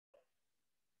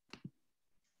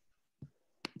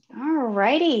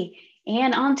Alrighty,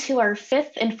 and on to our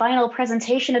fifth and final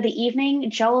presentation of the evening.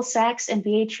 Joel Sachs and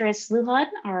Beatrice Lujan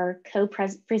are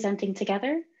co-presenting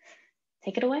together.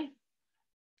 Take it away.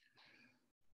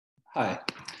 Hi.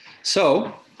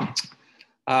 So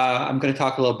I'm going to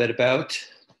talk a little bit about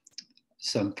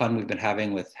some fun we've been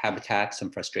having with habitats,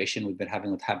 some frustration we've been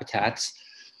having with habitats.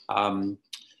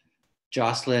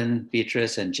 Jocelyn,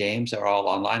 Beatrice, and James are all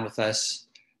online with us.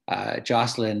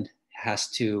 Jocelyn has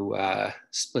to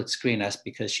split screen us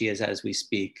because she is, as we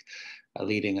speak,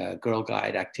 leading a Girl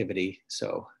Guide activity.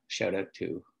 So shout out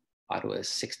to Ottawa's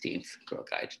 16th Girl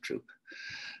Guide troop.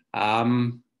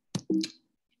 Let's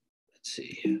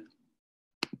see.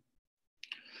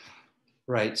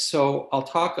 Right, so I'll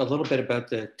talk a little bit about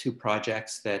the two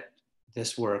projects that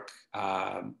this work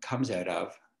comes out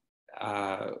of.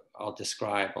 I'll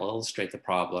illustrate the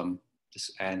problem,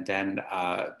 and then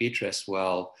Beatrice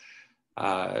will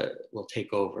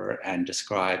take over and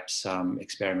describe some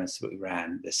experiments that we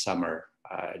ran this summer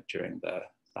during the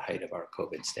height of our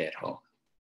COVID stay at home.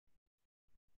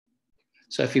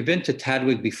 So if you've been to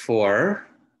TDWG before,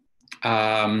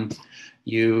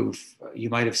 you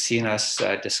might have seen us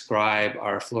describe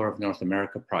our Flora of North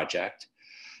America project,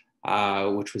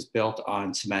 which was built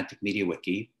on Semantic Media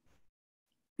Wiki.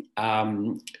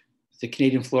 The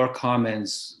Canadian Flora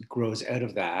Commons grows out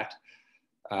of that.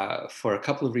 For a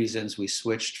couple of reasons, we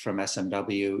switched from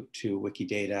SMW to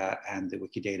Wikidata and the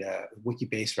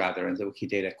Wikibase rather, and the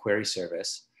Wikidata query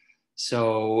service.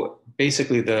 So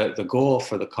basically the goal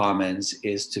for the Commons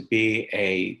is to be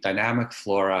a dynamic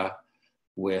flora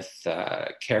with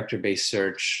character-based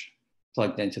search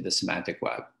plugged into the semantic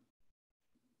web.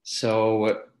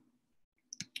 So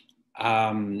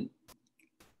the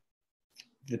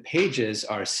pages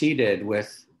are seeded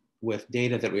with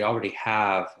data that we already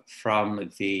have from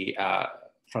the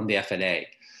FNA.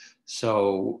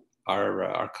 So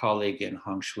our colleague in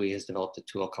Hong Shui has developed a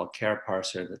tool called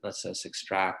CharaParser that lets us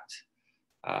extract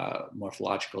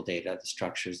morphological data, the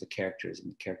structures, the characters, and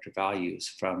the character values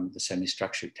from the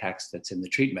semi-structured text that's in the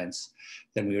treatments.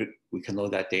 Then we can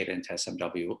load that data into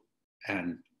SMW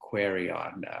and query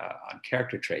on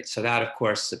character traits. So that, of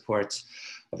course, supports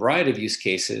a variety of use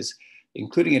cases,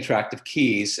 including interactive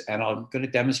keys. And I'm going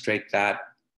to demonstrate that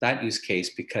use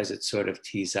case because it sort of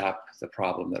tees up the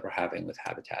problem that we're having with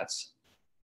habitats.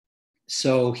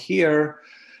 So here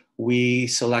we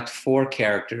select 4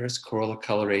 characters: corolla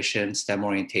coloration, stem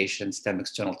orientation, stem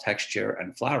external texture,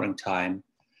 and flowering time.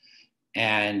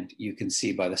 And you can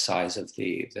see by the size of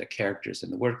the characters in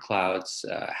the word clouds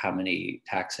how many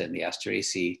taxa in the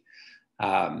Asteraceae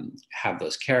have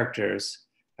those characters.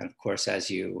 And of course, as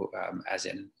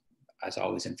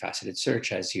always in faceted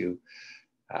search, as you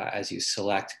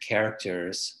select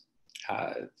characters,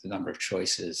 the number of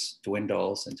choices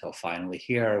dwindles until finally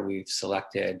here we've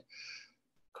selected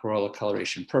corolla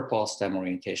coloration purple, stem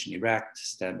orientation erect,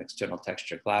 stem external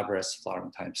texture glabrous,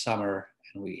 flowering time summer,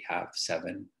 and we have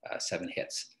seven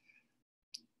hits.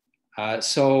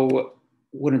 So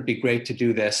wouldn't it be great to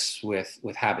do this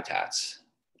with habitats?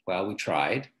 Well, we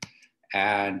tried,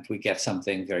 and we get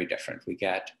something very different. We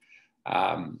get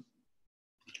a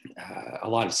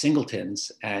lot of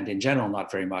singletons, and in general,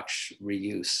 not very much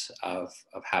reuse of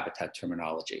habitat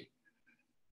terminology.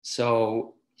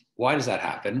 So why does that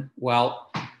happen?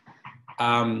 Well,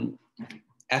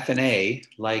 FNA,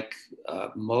 like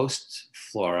most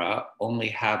flora, only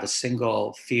have a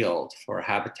single field for a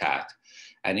habitat.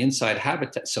 And inside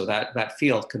habitat, so that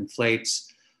field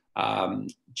conflates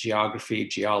geography,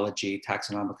 geology,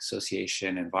 taxonomic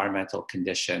association, environmental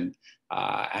condition,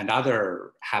 and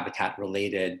other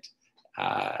habitat-related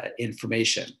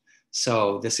information.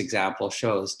 So this example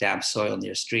shows damp soil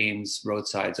near streams,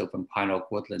 roadsides, open pine oak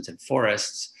woodlands, and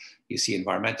forests. You see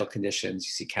environmental conditions,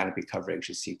 you see canopy coverage,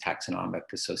 you see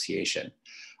taxonomic association.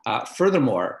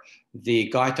 Furthermore, the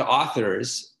guide to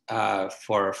authors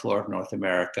for Flora of North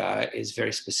America is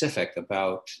very specific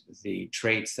about the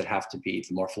traits that have to be,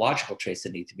 the morphological traits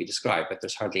that need to be described, but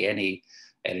there's hardly any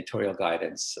editorial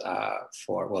guidance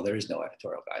well, there is no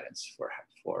editorial guidance for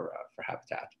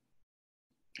habitat.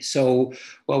 So,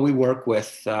 well, we work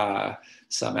with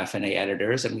some FNA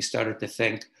editors, and we started to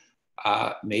think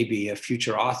maybe a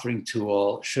future authoring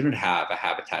tool shouldn't have a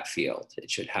habitat field.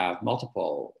 It should have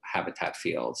multiple habitat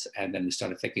fields. And then we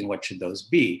started thinking, what should those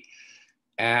be?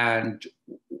 And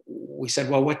we said,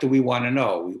 well, what do we want to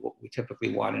know? We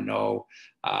typically want to know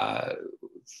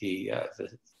the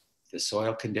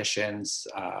soil conditions,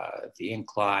 the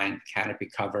incline, canopy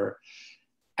cover.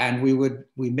 And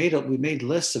we made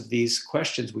lists of these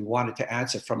questions we wanted to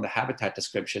answer from the habitat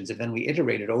descriptions, and then we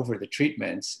iterated over the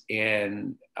treatments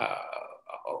in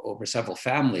over several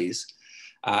families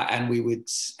And we would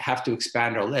have to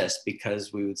expand our list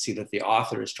because we would see that the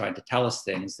author is trying to tell us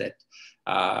things that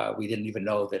we didn't even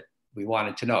know that we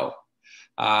wanted to know.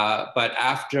 But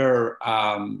after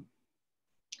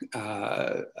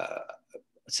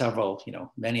several,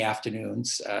 many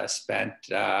afternoons spent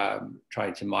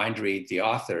trying to mind read the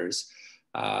authors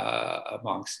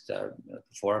amongst the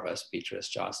four of us, Beatrice,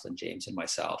 Jocelyn, James, and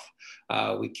myself,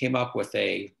 we came up with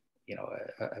a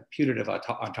putative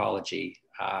ontology.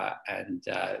 And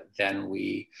then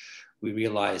we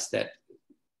realized that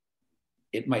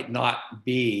it might not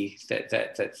be that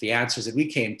the answers that we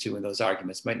came to in those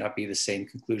arguments might not be the same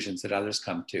conclusions that others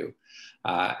come to.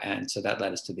 And so that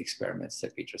led us to the experiments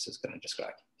that Beatrice is going to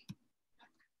describe.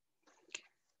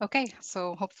 Okay,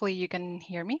 so hopefully you can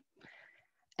hear me.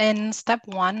 In step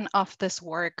one of this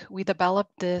work, we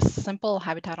developed this simple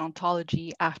habitat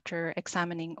ontology after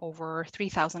examining over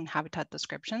 3,000 habitat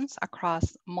descriptions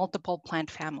across multiple plant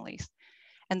families.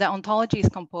 And the ontology is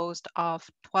composed of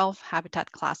 12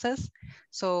 habitat classes.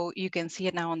 So you can see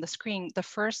it now on the screen. The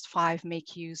first 5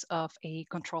 make use of a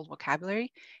controlled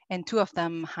vocabulary, and 2 of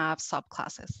them have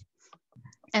subclasses.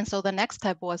 And so the next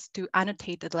step was to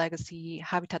annotate the legacy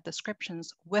habitat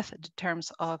descriptions with the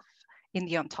terms in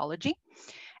the ontology.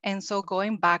 And so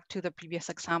going back to the previous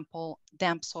example,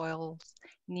 damp soils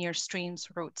near streams,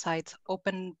 roadsides,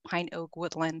 open pine oak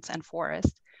woodlands, and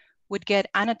forests would get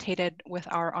annotated with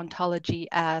our ontology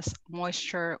as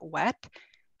moisture wet,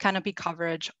 canopy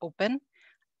coverage open,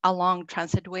 along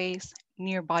transitways,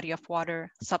 near body of water,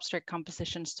 substrate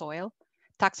composition soil,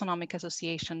 taxonomic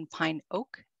association pine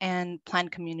oak, and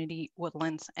plant community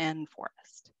woodlands and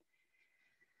forest.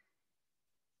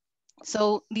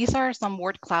 So these are some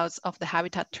word clouds of the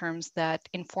habitat terms that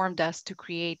informed us to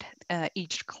create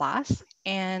each class.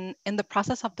 And in the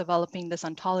process of developing this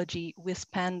ontology, we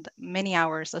spent many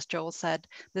hours, as Joel said,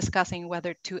 discussing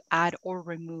whether to add or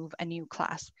remove a new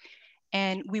class.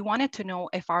 And we wanted to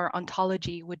know if our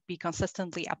ontology would be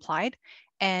consistently applied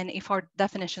and if our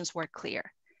definitions were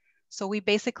clear. So we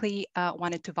basically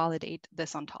wanted to validate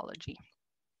this ontology.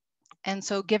 And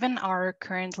so given our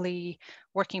currently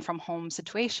working from home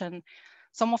situation,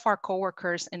 some of our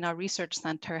coworkers in our research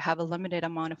center have a limited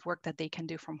amount of work that they can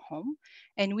do from home.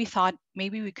 And we thought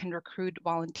maybe we can recruit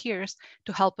volunteers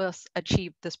to help us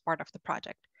achieve this part of the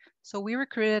project. So we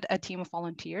recruited a team of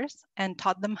volunteers and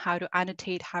taught them how to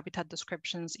annotate habitat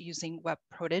descriptions using Web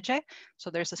Protege. So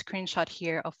there's a screenshot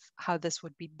here of how this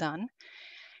would be done.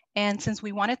 And since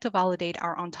we wanted to validate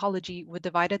our ontology, we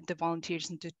divided the volunteers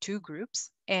into 2 groups,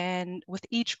 and with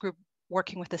each group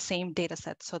working with the same data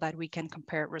set so that we can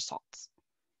compare results.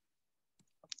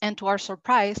 And to our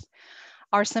surprise,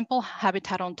 our simple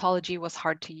habitat ontology was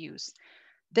hard to use.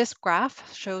 This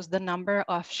graph shows the number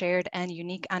of shared and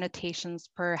unique annotations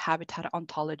per habitat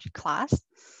ontology class.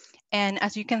 And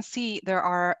as you can see,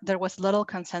 there was little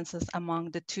consensus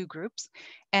among the 2 groups,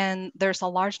 and there's a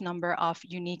large number of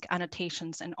unique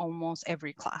annotations in almost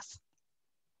every class.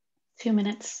 2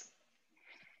 minutes.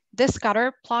 This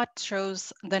scatter plot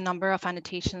shows the number of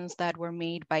annotations that were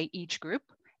made by each group.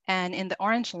 And in the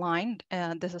orange line,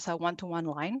 this is a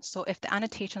 1-to-1 line. So if the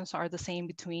annotations are the same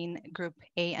between group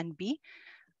A and B,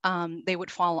 they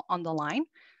would fall on the line.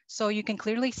 So you can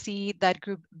clearly see that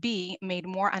group B made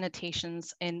more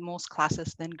annotations in most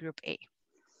classes than group A.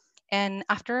 And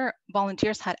after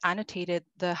volunteers had annotated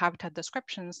the habitat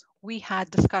descriptions, we had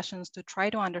discussions to try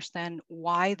to understand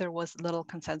why there was little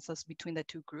consensus between the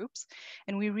 2 groups.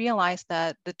 And we realized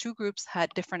that the 2 groups had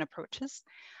different approaches.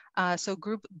 So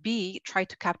group B tried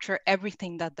to capture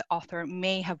everything that the author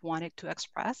may have wanted to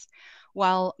express,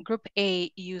 while group A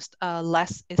used a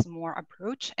less is more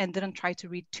approach and didn't try to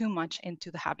read too much into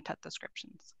the habitat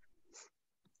descriptions.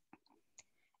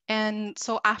 And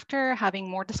so after having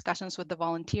more discussions with the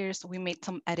volunteers, we made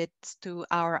some edits to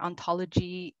our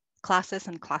ontology classes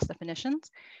and class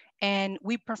definitions. And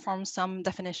we performed some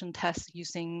definition tests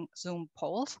using Zoom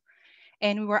polls.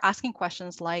 And we were asking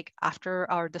questions like, after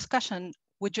our discussion,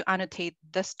 would you annotate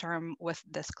this term with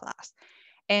this class?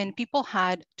 And people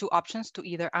had 2 options to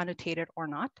either annotate it or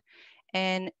not.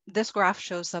 And this graph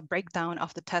shows a breakdown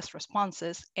of the test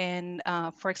responses. And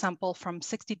for example, from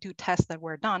 62 tests that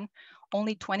were done,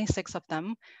 only 26 of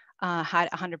them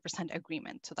had 100%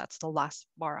 agreement. So that's the last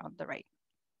bar on the right.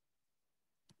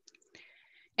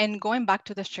 And going back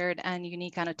to the shared and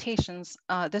unique annotations,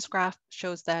 this graph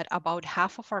shows that about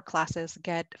half of our classes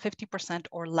get 50%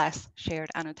 or less shared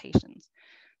annotations.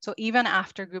 So even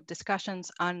after group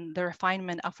discussions on the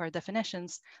refinement of our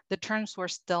definitions, the terms were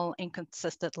still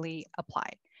inconsistently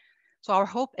applied. So our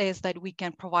hope is that we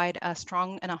can provide a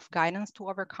strong enough guidance to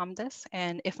overcome this.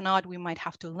 And if not, we might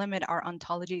have to limit our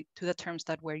ontology to the terms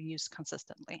that were used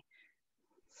consistently.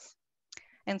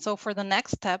 And so for the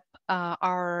next step,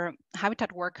 our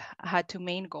habitat work had two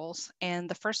main goals. And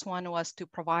the first one was to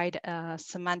provide a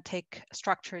semantic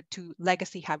structure to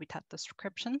legacy habitat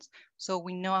descriptions. So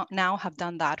we now have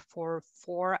done that for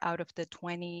 4 out of the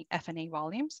 20 FNA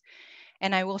volumes.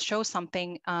 And I will show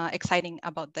something exciting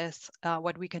about this,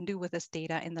 what we can do with this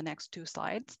data in the next 2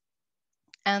 slides.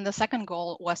 And the second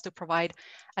goal was to provide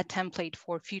a template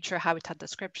for future habitat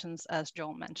descriptions, as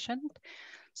Joel mentioned.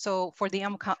 So for the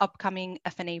upcoming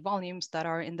FNA volumes that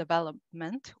are in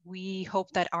development, we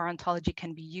hope that our ontology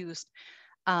can be used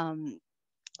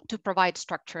to provide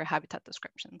structured habitat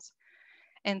descriptions.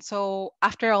 And so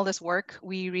after all this work,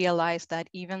 we realized that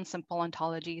even simple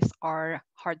ontologies are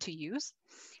hard to use.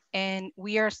 And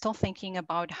we are still thinking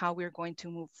about how we're going to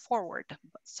move forward.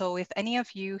 So if any of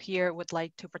you here would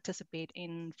like to participate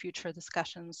in future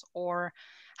discussions or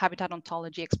habitat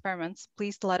ontology experiments,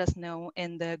 please let us know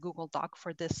in the Google Doc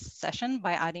for this session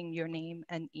by adding your name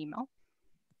and email.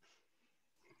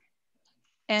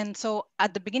 And so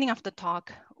at the beginning of the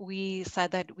talk, we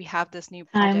said that we have this new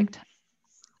project,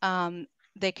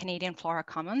 the Canadian Flora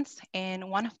Commons. And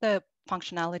one of the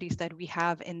functionalities that we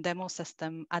have in demo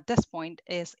system at this point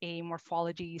is a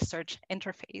morphology search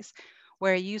interface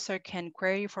where a user can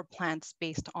query for plants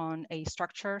based on a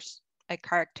structure, a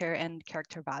character, and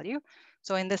character value.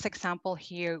 So in this example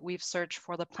here, we've searched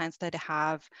for the plants that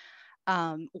have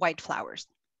white flowers.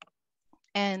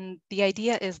 And the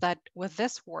idea is that with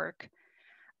this work,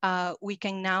 we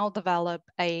can now develop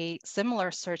a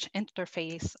similar search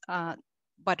interface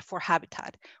but for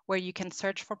habitat, where you can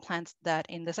search for plants that,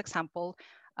 in this example,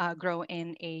 grow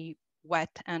in a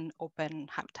wet and open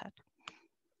habitat.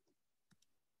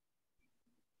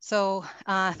 So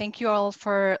thank you all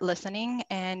for listening.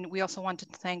 And we also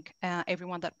wanted to thank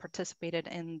everyone that participated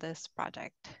in this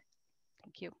project.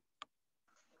 Thank you.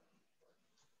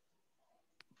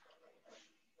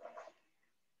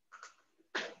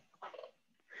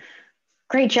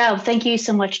 Great job. Thank you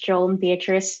so much, Joel and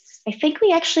Beatrice. I think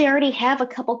we actually already have a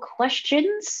couple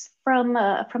questions from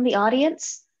the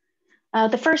audience.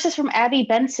 The first is from Abby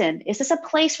Benson. Is this a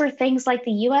place where things like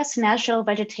the U.S. National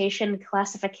Vegetation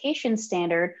Classification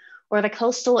Standard or the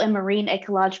Coastal and Marine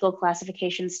Ecological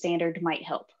Classification Standard might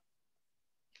help?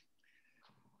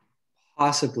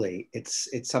 Possibly. It's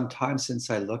some time since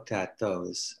I looked at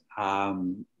those.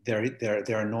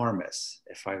 They're enormous,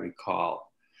 if I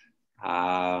recall.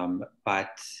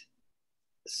 But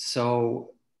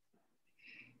so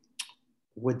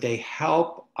would they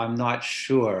help? I'm not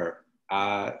sure.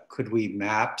 Could we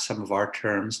map some of our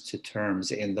terms to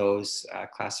terms in those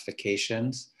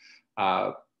classifications?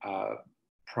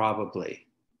 Probably.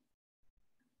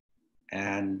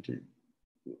 And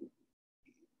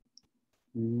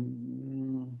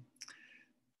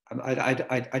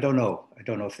I don't know. I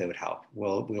don't know if they would help.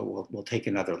 We'll take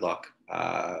another look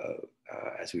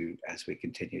as we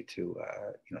continue to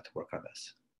to work on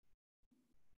this.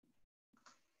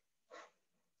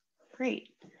 Great.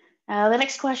 The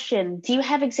next question: do you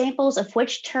have examples of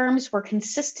which terms were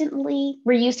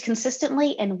used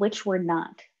consistently and which were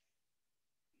not?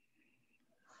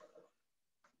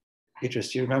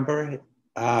 Beatrice, do you remember?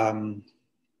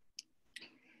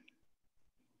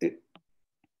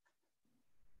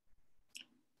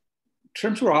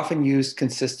 Terms were often used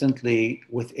consistently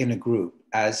within a group,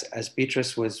 as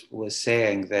Beatrice was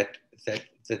saying, that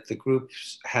the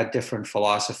groups had different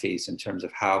philosophies in terms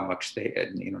of how much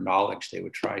knowledge they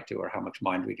would try to, or how much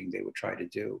mind reading they would try to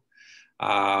do.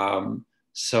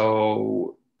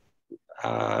 So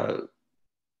I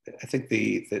think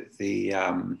the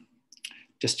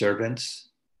disturbance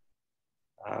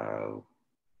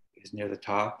is near the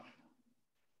top.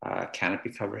 Canopy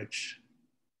coverage.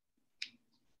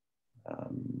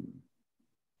 I'll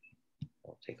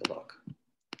take a look.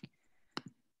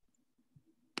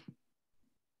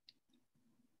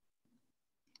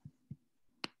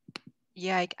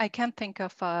 Yeah, I can't think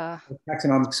of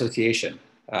taxonomic association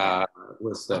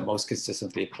was the most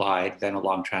consistently applied, then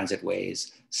along transit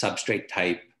ways, substrate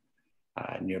type,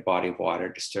 near body of water,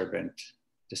 disturbance,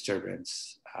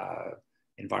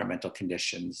 environmental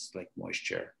conditions like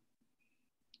moisture.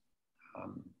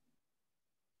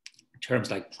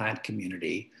 Terms like plant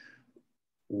community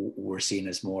were seen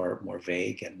as more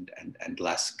vague and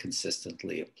less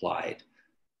consistently applied.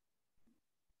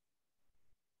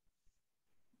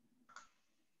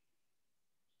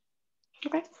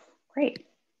 Okay, great.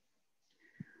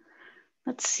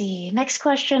 Let's see, next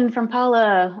question from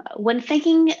Paula. When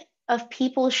thinking of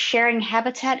people sharing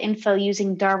habitat info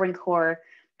using Darwin Core.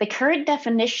 The current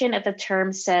definition of the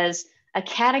term says a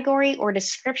category or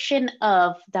description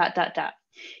of ...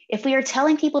 If we are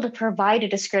telling people to provide a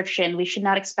description, we should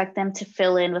not expect them to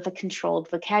fill in with a controlled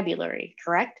vocabulary,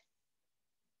 correct?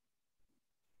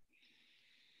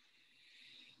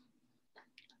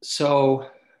 So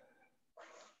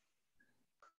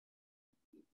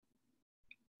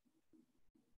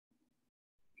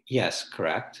yes,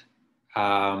 correct.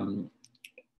 Habitat,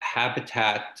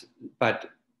 but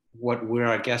what we're,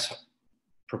 I guess,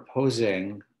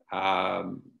 proposing,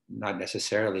 not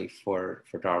necessarily for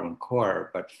Darwin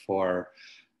Core, but for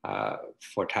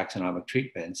taxonomic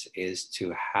treatments, is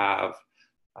to have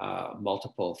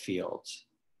multiple fields,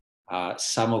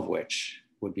 some of which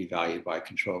would be valued by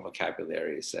control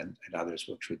vocabularies, and others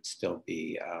which would still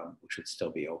be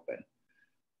open.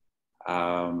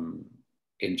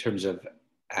 In terms of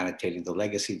annotating the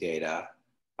legacy data,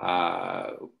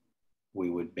 we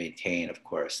would maintain, of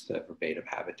course, the verbatim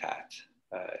habitat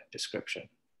description.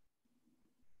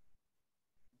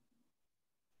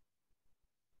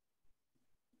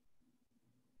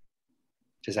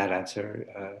 Does that answer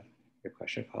your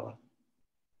question, Paula?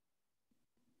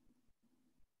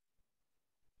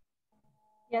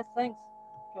 Yes, thanks,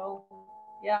 Joel.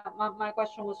 Yeah, my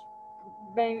question was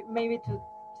maybe to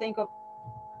think of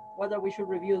whether we should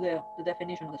review the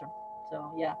definition of the term.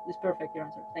 So yeah, it's perfect, your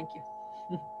answer. Thank you.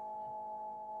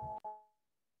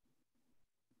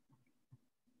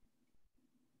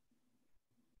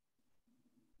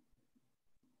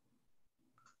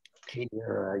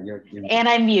 And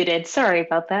I'm muted. Sorry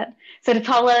about that. So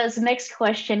Paula's next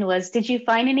question was, did you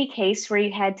find any case where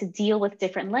you had to deal with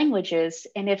different languages?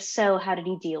 And if so, how did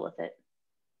you deal with it?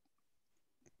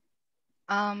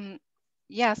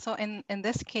 Yeah, so in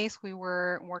this case, we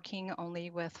were working only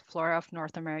with Flora of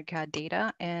North America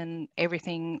data, and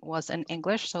everything was in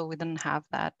English, so we didn't have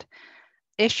that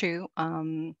issue.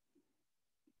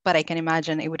 But I can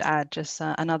imagine it would add just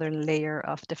another layer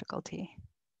of difficulty.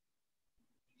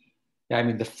 Yeah, I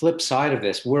mean, the flip side of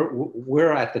this,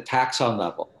 we're at the taxon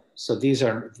level. So these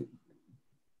are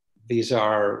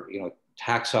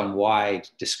taxon-wide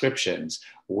descriptions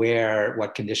where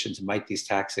what conditions might these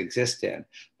taxa exist in.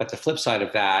 But the flip side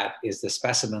of that is the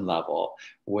specimen level,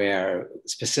 where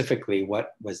specifically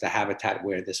what was the habitat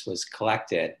where this was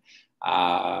collected.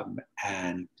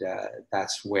 And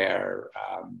that's where,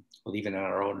 well, even in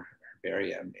our own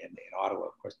herbarium in Ottawa,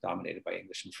 of course, dominated by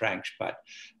English and French, but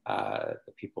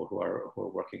the people who are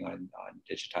working on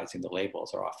digitizing the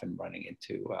labels are often running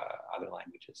into other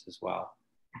languages as well.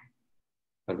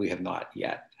 But we have not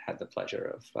yet had the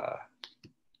pleasure of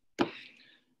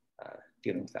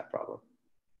dealing with that problem.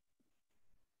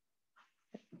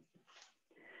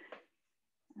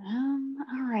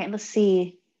 All right, let's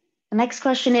see. The next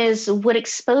question is, would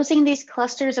exposing these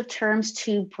clusters of terms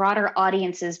to broader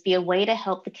audiences be a way to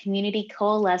help the community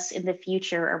coalesce in the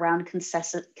future around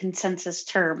consensus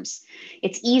terms?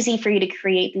 It's easy for you to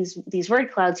create these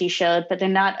word clouds you showed, but they're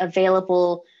not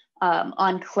available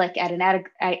on click at an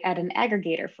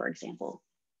aggregator, for example.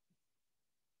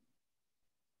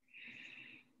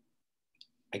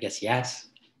 I guess yes.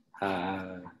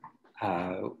 Our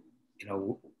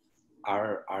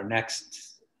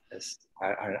next,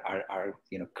 our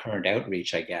current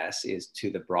outreach, I guess, is to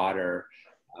the broader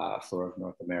Flora of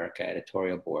North America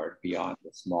editorial board beyond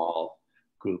the small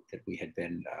group that we had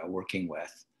been working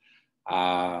with,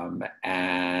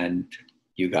 and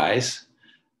you guys,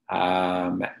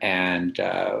 and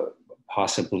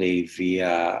possibly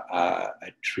via a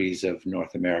Trees of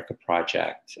North America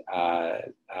project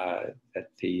that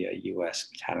the U.S.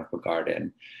 Botanical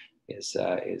Garden is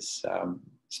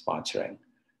sponsoring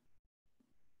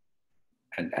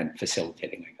and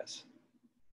facilitating, I guess.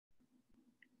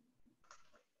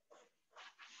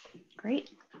 Great.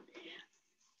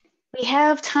 We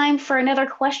have time for another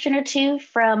question or two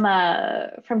from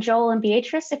Joel and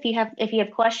Beatrice, if you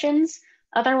have questions.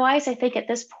 Otherwise, I think at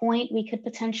this point we could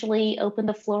potentially open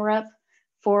the floor up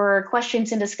for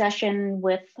questions and discussion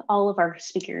with all of our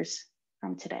speakers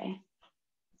from today.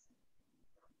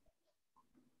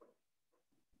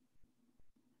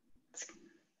 Let's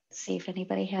see if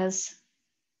anybody in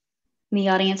the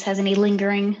audience has any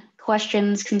lingering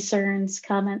questions, concerns,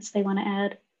 comments they want to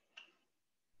add.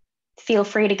 Feel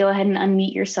free to go ahead and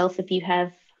unmute yourself if you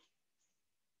have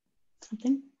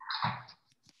something.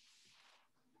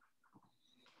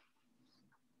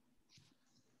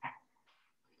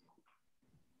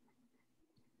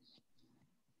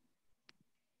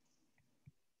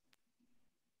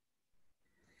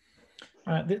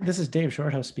 This is Dave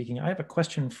Shorthouse speaking. I have a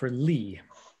question for Lee.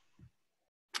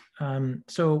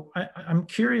 So I'm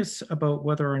curious about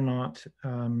whether or not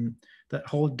that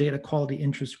whole data quality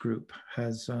interest group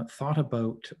has thought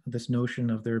about this notion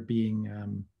of there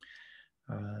being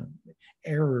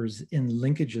errors in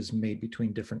linkages made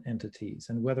between different entities,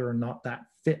 and whether or not that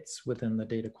fits within the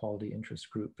data quality interest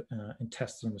group in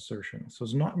tests and assertions. So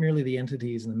it's not merely the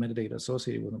entities and the metadata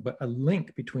associated with them, but a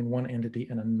link between one entity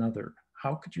and another.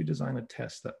 How could you design a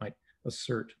test that might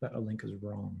assert that a link is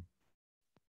wrong?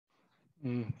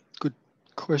 Good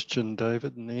question,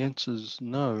 David, and the answer is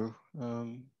no.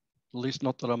 At least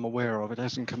not that I'm aware of. It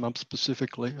hasn't come up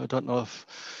specifically. I don't know if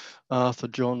Arthur,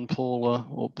 John, Paula,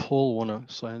 or Paul want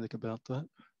to say anything about that.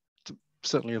 It's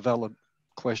certainly a valid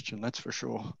question, that's for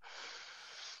sure.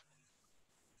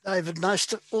 David,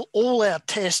 all our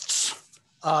tests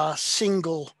are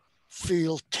single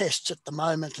field tests at the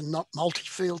moment and not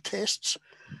multi-field tests.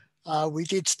 We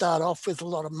did start off with a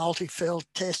lot of multi-field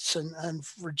tests and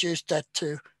reduced that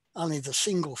to only the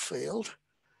single field.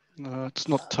 No, it's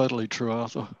not totally true,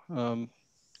 Arthur.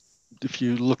 If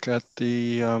you look at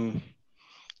the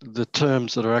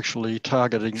terms that are actually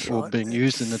targeting or being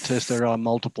used in the test, there are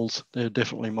multiples. There are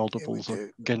definitely multiples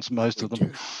against most of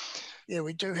them. Yeah,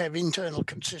 we do have internal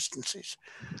consistencies.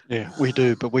 Yeah, we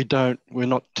do, but we're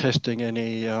not testing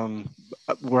any,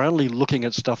 we're only looking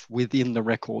at stuff within the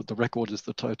record. The record is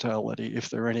the totality. If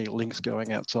there are any links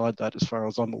going outside that, as far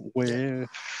as I'm aware,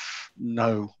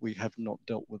 no, we have not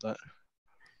dealt with that.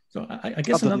 So I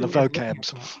guess other than the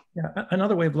vocabs.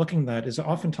 Another way of looking at that is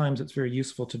oftentimes it's very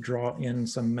useful to draw in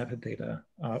some metadata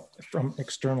from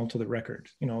external to the record,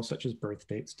 such as birth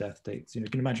dates, death dates. You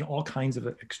can imagine all kinds of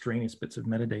extraneous bits of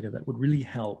metadata that would really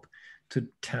help to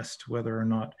test whether or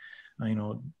not,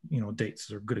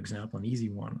 dates are a good example, an easy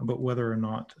one, but whether or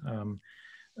not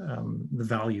the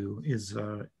value is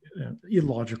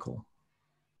illogical.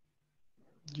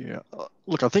 Yeah,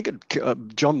 look, I think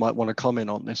John might want to comment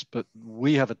on this, but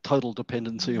we have a total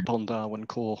dependency upon Darwin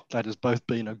Core. That has both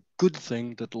been a good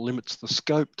thing that limits the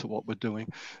scope to what we're doing,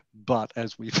 but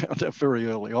as we found out very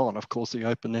early on, of course, the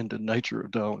open-ended nature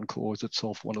of Darwin Core is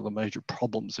itself one of the major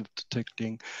problems of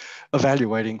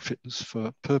evaluating fitness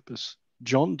for purpose.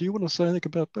 John, do you want to say anything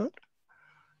about that?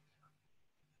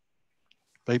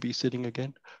 Babysitting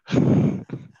again?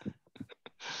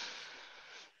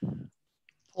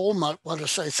 Paul might want to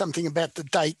say something about the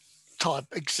date type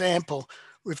example.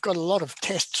 We've got a lot of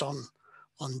tests on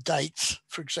dates,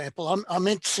 for example. I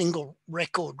meant single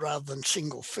record rather than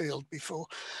single field before.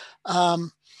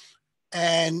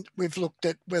 And we've looked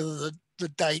at whether the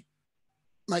date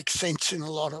makes sense in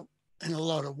a lot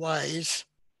of ways.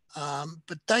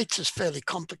 But dates is fairly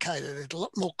complicated. It's a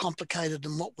lot more complicated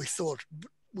than what we thought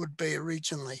would be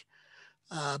originally.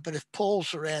 But if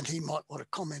Paul's around, he might want to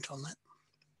comment on that.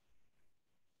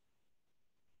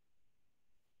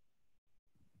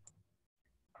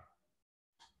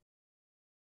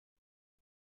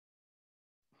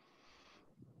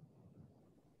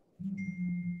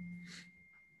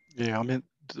 Yeah, I mean,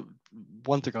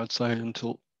 one thing I'd say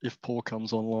if Paul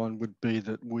comes online would be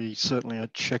that we certainly are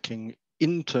checking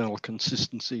internal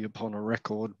consistency upon a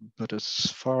record, but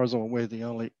as far as I'm aware, the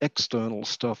only external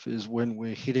stuff is when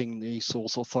we're hitting the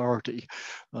source authority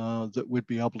that we'd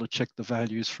be able to check the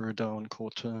values for a Darwin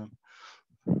Core term.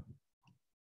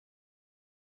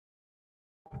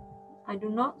 I do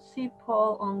not see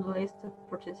Paul on the list of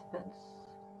participants,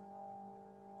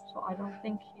 so I don't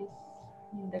think he's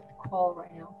in the call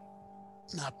right now.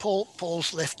 No,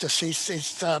 Paul's left us. His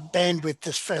bandwidth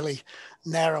is fairly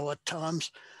narrow at times.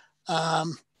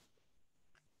 What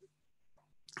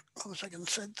was I going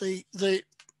to say?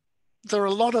 There are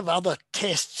a lot of other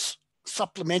tests,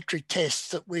 supplementary tests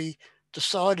that we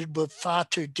decided were far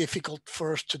too difficult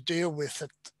for us to deal with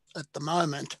at the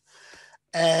moment.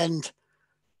 And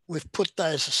we've put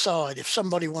those aside. If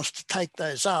somebody wants to take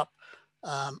those up,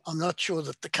 I'm not sure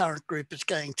that the current group is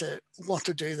going to want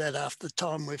to do that after the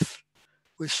time we've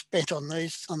spent on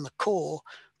the core,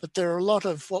 but there are a lot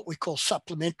of what we call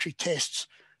supplementary tests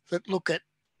that look at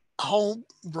a whole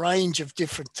range of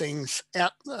different things,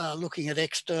 looking at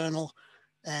external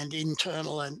and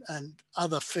internal and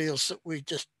other fields that we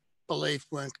just believed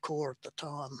weren't core at the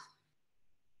time.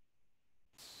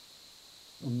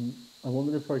 I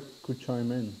wonder if I could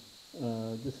chime in.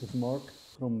 This is Mark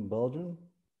from Belgium.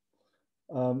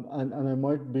 And I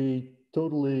might be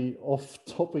totally off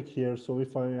topic here, so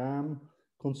if I am,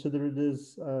 consider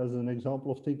this as an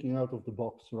example of thinking out of the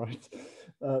box, right?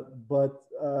 But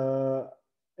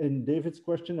in David's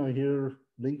question, I hear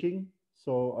linking.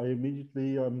 So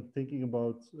I'm thinking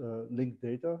about linked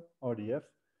data, RDF.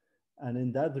 And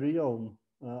in that realm,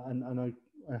 and I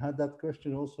had that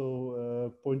question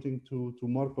also pointing to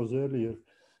Marcos earlier,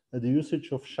 The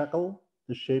usage of shackle,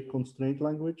 the shape constraint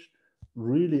language,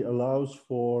 really allows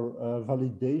for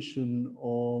validation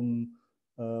on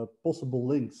possible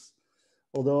links.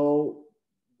 Although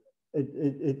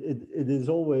it is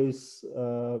always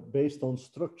based on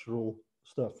structural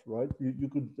stuff, right? You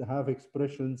could have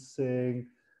expressions saying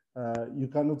you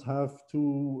cannot have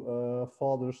two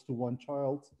fathers to one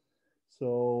child.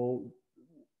 So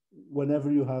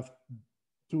whenever you have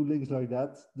two links like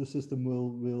that, the system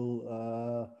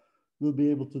will be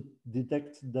able to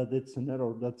detect that it's an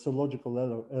error, that's a logical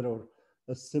error.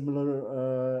 A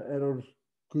similar error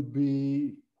could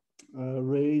be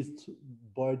raised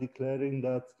by declaring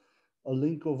that a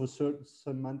link of a certain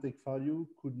semantic value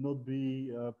could not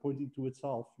be pointing to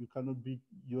itself. You cannot be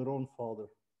your own father,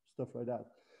 stuff like that.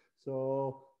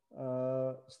 So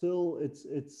still,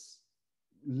 it's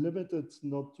limited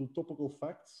not to topical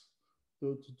facts,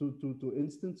 to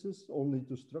instances, only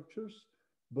to structures,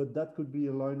 but that could be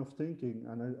a line of thinking.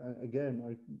 And again,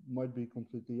 I might be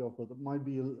completely off, but it might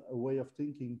be a way of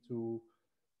thinking to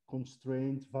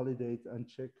constrain, validate, and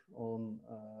check on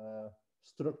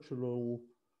structural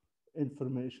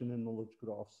information and knowledge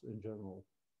graphs in general.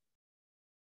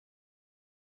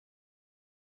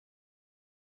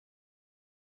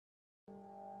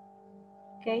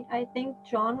 Okay, I think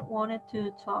John wanted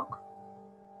to talk.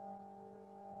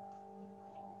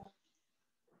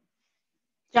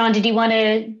 John, did you want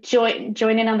to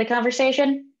join in on the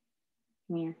conversation?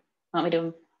 Here, want me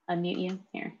to unmute you?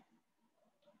 Here.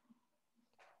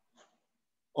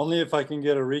 Only if I can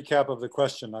get a recap of the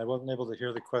question. I wasn't able to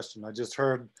hear the question. I just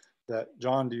heard that.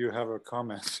 John, do you have a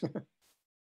comment?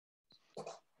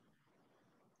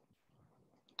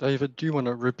 David, do you want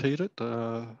to repeat it?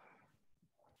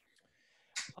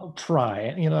 I'll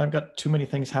try. You know, I've got too many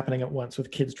things happening at once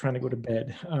with kids trying to go to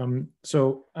bed.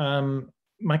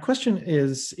 My question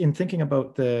is, in thinking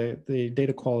about the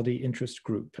data quality interest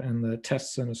group and the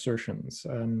tests and assertions,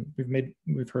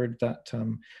 we've heard that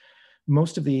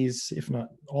most of these, if not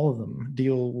all of them,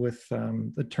 deal with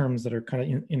the terms that are kind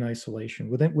of in isolation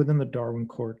within the Darwin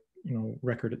Core,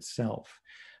 record itself.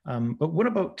 But what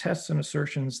about tests and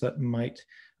assertions that might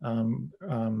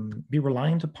be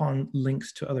reliant upon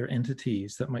links to other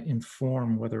entities that might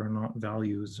inform whether or not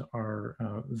values are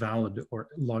valid or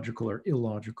logical or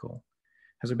illogical?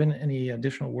 Has there been any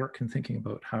additional work in thinking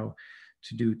about how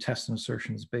to do tests and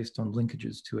assertions based on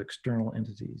linkages to external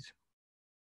entities?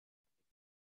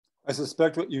 I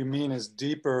suspect what you mean is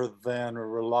deeper than a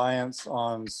reliance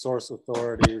on source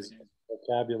authorities,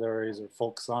 vocabularies, or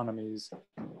folksonomies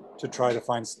to try to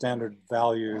find standard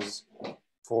values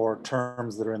for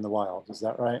terms that are in the wild. Is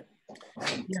that right?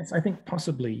 Yes, I think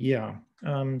possibly, yeah.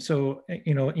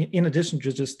 In addition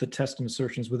to just the test and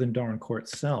assertions within Darwin Core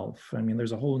itself, I mean,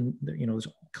 there's a whole, there's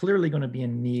clearly going to be a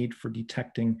need for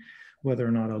detecting whether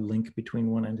or not a link between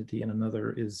one entity and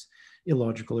another is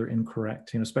illogical or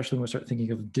incorrect, especially when we start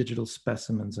thinking of digital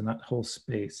specimens and that whole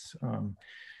space.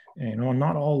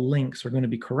 Not all links are going to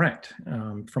be correct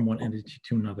from one entity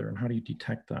to another. And how do you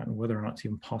detect that, and whether or not it's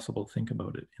even possible to think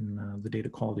about it in the data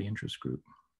quality interest group?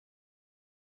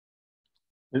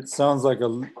 It sounds like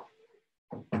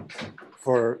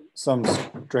for some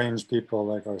strange people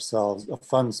like ourselves, a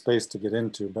fun space to get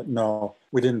into, but no,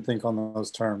 we didn't think on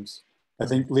those terms. I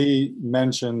think Lee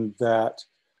mentioned that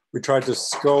we tried to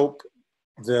scope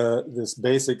this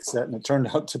basic set, and it turned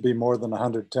out to be more than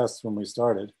 100 tests when we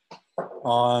started,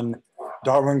 on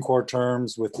Darwin Core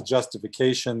terms, with the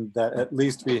justification that at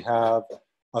least we have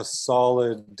a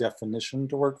solid definition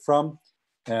to work from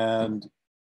and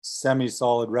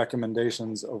semi-solid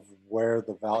recommendations of where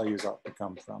the values ought to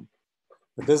come from.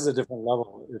 But this is a different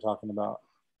level that you're talking about,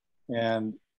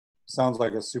 and sounds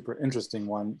like a super interesting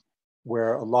one,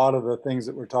 where a lot of the things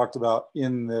that were talked about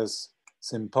in this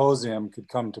symposium could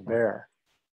come to bear.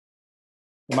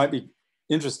 It might be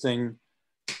interesting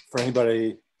for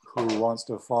anybody who wants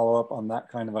to follow up on that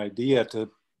kind of idea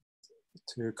to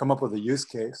come up with a use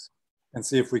case and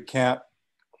see if we can't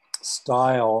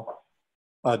style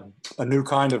a new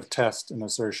kind of test and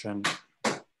assertion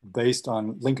based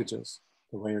on linkages,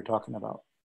 the way you're talking about.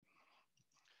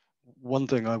 One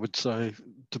thing I would say,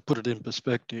 to put it in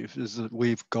perspective, is that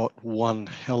we've got one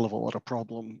hell of a lot of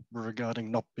problem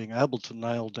regarding not being able to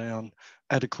nail down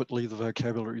adequately the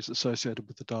vocabularies associated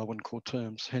with the Darwin Core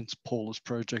terms, hence Paula's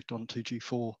project on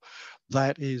TG4.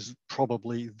 That is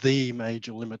probably the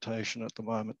major limitation at the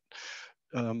moment.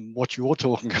 What you're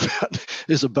talking about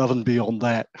is above and beyond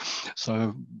that.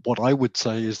 So what I would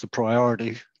say is the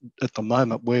priority at the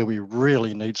moment where we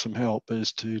really need some help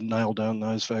is to nail down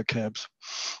those vocabs.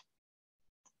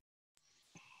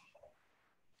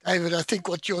 David, I think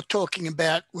what you're talking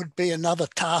about would be another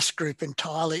task group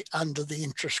entirely under the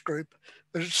interest group,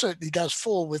 but it certainly does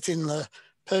fall within the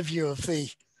purview of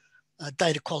the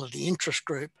data quality interest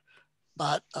group.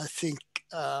 But I think,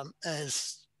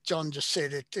 as John just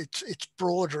said, it's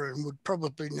broader and would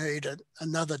probably need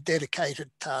another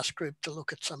dedicated task group to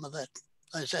look at some of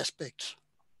those aspects.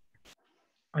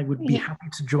 I would be happy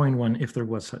to join one if there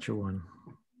was such a one.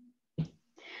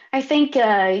 I think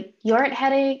Jorrit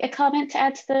had a comment to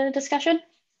add to the discussion.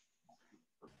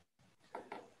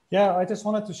 Yeah, I just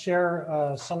wanted to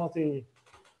share some of the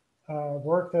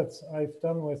work that I've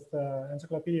done with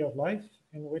Encyclopedia of Life,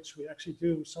 in which we actually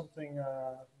do something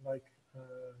like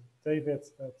David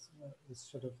that is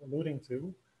sort of alluding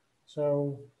to.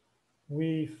 So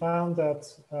we found that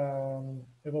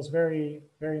it was very,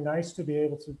 very nice to be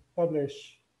able to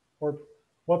publish, or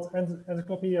what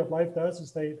Encyclopedia of Life does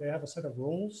is they have a set of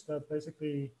rules that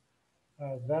basically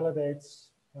validates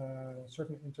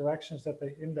certain interactions that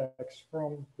they index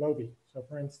from Globi. So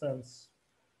for instance,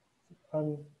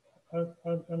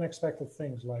 unexpected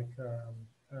things like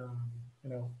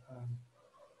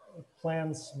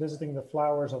plants visiting the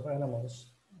flowers of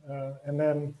animals. And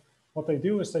then what they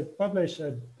do is they publish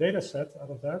a data set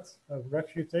out of that, a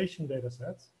refutation data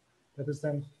set, that is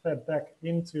then fed back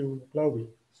into Globi.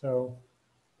 So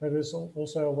that is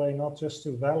also a way not just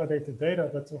to validate the data,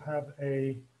 but to have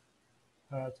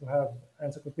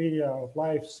Encyclopedia of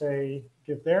Life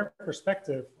give their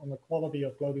perspective on the quality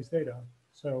of Globi's data.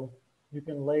 So you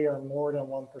can layer more than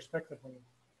one perspective on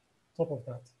top of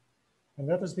that. And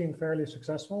that has been fairly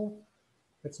successful.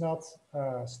 It's not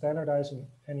standardized in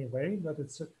any way, but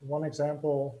it's one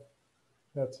example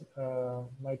that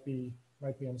might be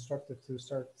instructive to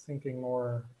start thinking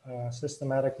more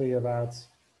systematically about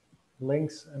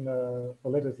links and the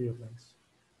validity of links.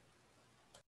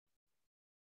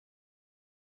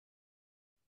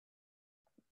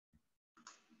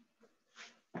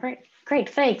 Great,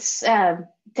 thanks.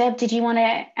 Deb, did you want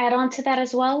to add on to that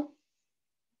as well?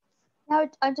 No,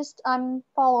 I'm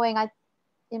following.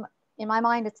 In my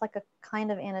mind, it's like a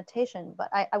kind of annotation, but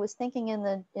I was thinking in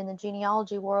the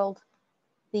genealogy world,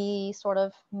 the sort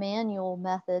of manual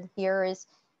method here is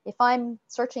if I'm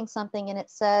searching something and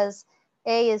it says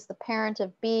A is the parent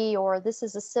of B, or this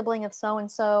is a sibling of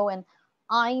so-and-so, and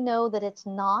I know that it's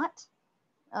not.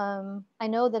 I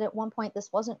know that at one point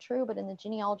this wasn't true, but in the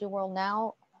genealogy world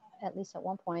now, at least at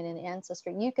one point in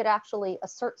Ancestry, you could actually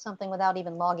assert something without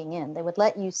even logging in. They would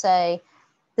let you say,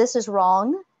 this is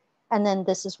wrong, and then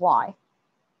this is why.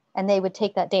 And they would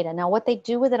take that data. Now, what they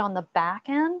do with it on the back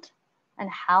end and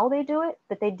how they do it,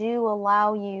 but they do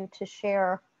allow you to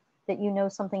share that you know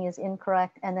something is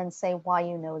incorrect and then say why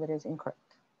you know that is incorrect.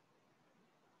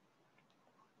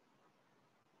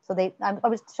 So I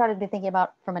was started to thinking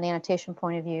about from an annotation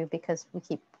point of view, because we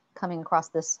keep coming across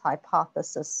this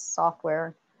hypothesis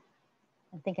software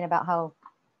and thinking about how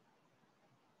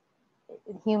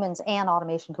humans and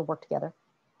automation could work together.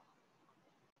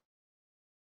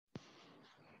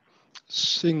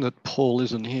 Seeing that Paul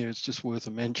isn't here, it's just worth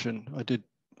a mention. I did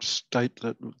state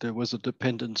that there was a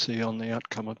dependency on the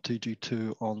outcome of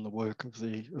TG2 on the work of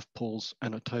Paul's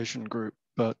annotation group.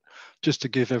 But just to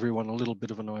give everyone a little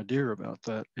bit of an idea about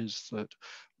that is that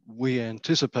we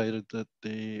anticipated that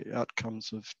the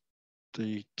outcomes of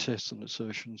the tests and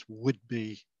assertions would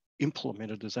be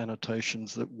implemented as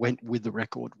annotations that went with the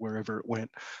record wherever it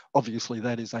went. Obviously,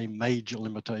 that is a major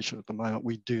limitation at the moment.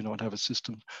 We do not have a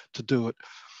system to do it.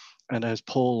 And as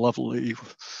Paul lovely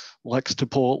likes to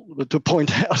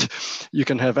point out, you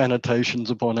can have annotations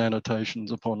upon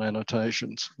annotations upon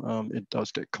annotations. It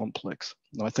does get complex.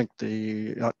 And I think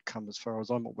the outcome, as far as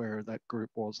I'm aware of that group,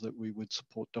 was that we would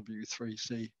support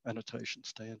W3C annotation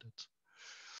standards.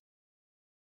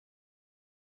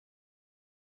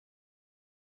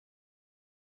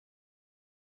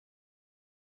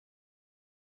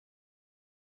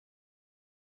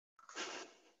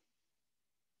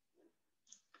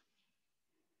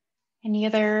 Any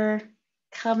other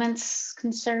comments,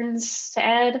 concerns to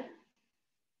add?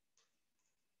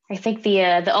 I think the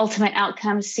ultimate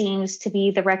outcome seems to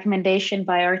be the recommendation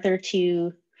by Arthur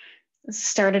to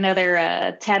start another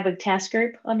TDWG task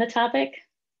group on the topic,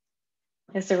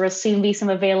 as there will soon be some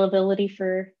availability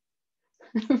for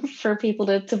for people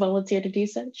to volunteer to do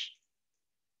such.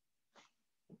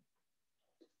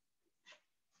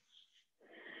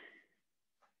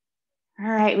 All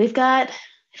right,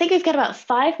 I think we've got about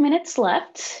 5 minutes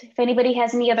left. If anybody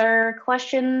has any other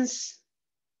questions,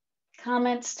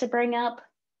 comments to bring up.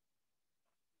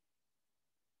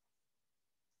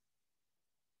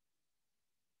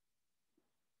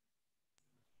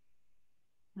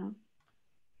 No.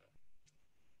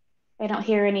 I don't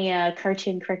hear any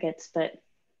cartoon crickets, but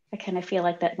I kind of feel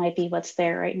like that might be what's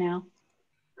there right now.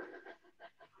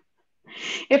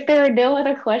 If there are no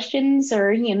other questions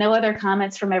or no other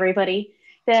comments from everybody,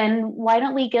 then why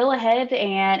don't we go ahead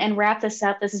and wrap this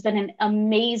up. This has been an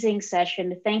amazing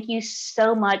session. Thank you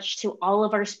so much to all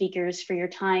of our speakers for your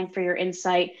time, for your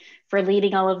insight, for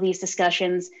leading all of these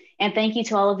discussions. And thank you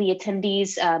to all of the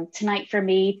attendees tonight for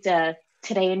me,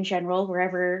 today in general,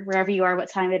 wherever you are,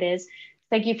 what time it is.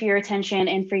 Thank you for your attention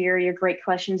and for your great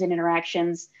questions and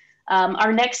interactions.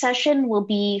 Our next session will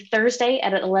be Thursday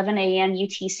at 11 a.m.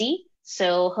 UTC.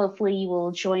 So hopefully you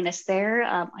will join us there.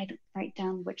 I didn't write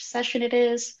down which session it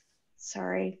is,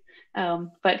 sorry.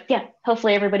 But yeah,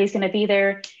 hopefully everybody's gonna be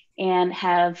there and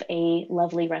have a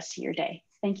lovely rest of your day.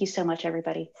 Thank you so much,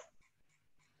 everybody.